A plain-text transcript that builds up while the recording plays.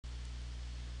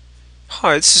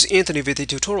Hi, this is Anthony with a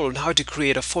tutorial on how to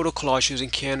create a photo collage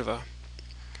using Canva.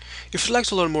 If you'd like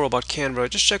to learn more about Canva,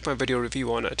 just check my video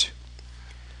review on it.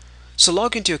 So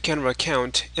log into your Canva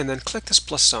account and then click this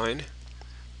plus sign,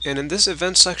 and in this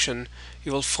event section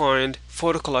you will find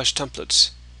photo collage templates.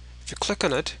 If you click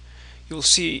on it, you will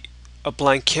see a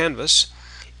blank canvas,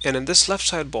 and in this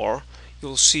left sidebar you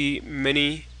will see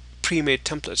many pre-made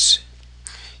templates.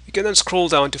 You can then scroll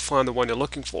down to find the one you're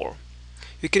looking for.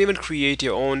 You can even create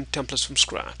your own templates from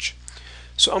scratch.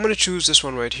 So I'm going to choose this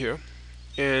one right here,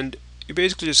 and you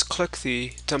basically just click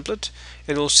the template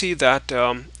and you'll see that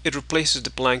it replaces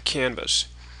the blank canvas.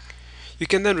 You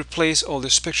can then replace all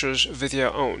these pictures with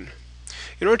your own.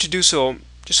 In order to do so,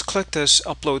 just click this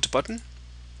upload button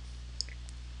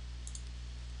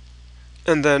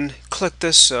and then click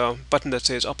this button that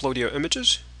says upload your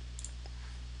images,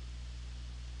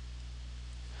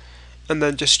 and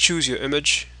then just choose your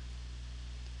image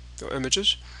or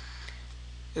images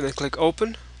and then click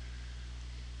open,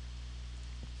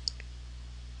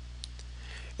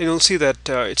 and you'll see that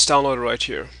it's downloaded right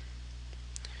here.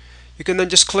 You can then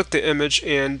just click the image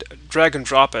and drag and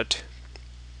drop it,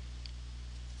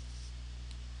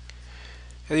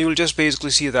 and you will just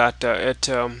basically see that it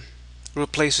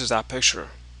replaces that picture.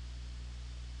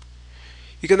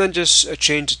 You can then just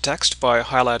change the text by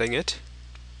highlighting it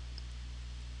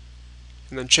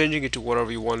and then changing it to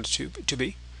whatever you want it to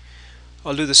be.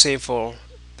 I'll do the same for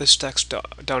this text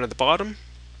down at the bottom,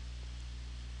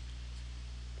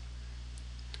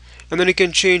 and then you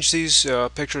can change these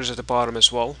pictures at the bottom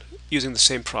as well using the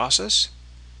same process.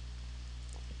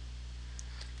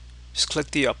 Just click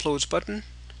the uploads button,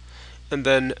 and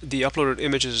then the uploaded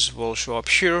images will show up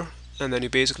here, and then you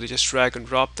basically just drag and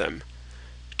drop them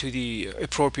to the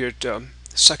appropriate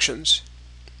sections,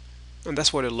 and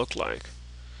that's what it looked like.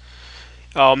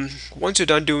 Once you're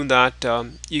done doing that,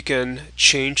 you can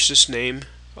change this name,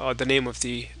 the name of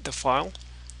the file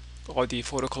or the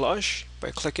photo collage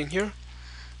by clicking here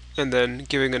and then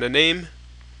giving it a name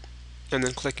and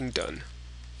then clicking done.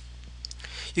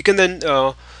 You can then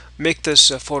make this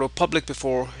photo public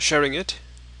before sharing it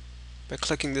by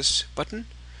clicking this button,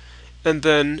 and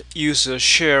then use the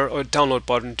share or download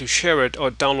button to share it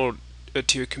or download it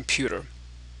to your computer.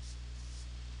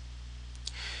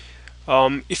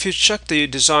 If you check the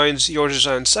designs, your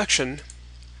design section,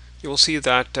 you will see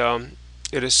that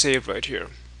it is saved right here.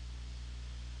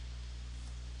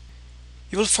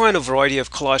 You will find a variety of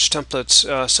collage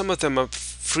templates. Some of them are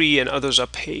free and others are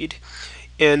paid,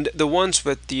 and the ones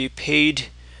with the paid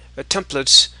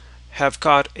templates have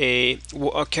got a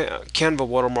Canva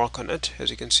watermark on it, as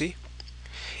you can see,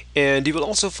 and you will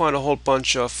also find a whole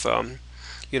bunch of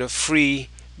free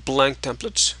blank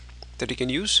templates that you can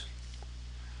use.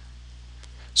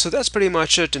 So that's pretty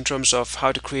much it in terms of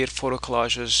how to create photo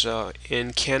collages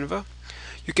in Canva.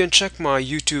 You can check my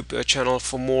YouTube channel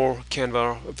for more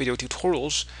Canva video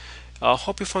tutorials.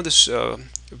 Hope you found this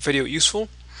video useful.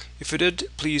 If you did,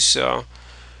 please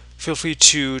feel free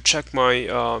to check my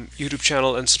YouTube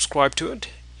channel and subscribe to it.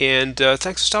 And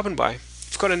thanks for stopping by.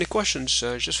 If you've got any questions,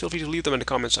 just feel free to leave them in the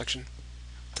comment section.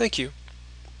 Thank you.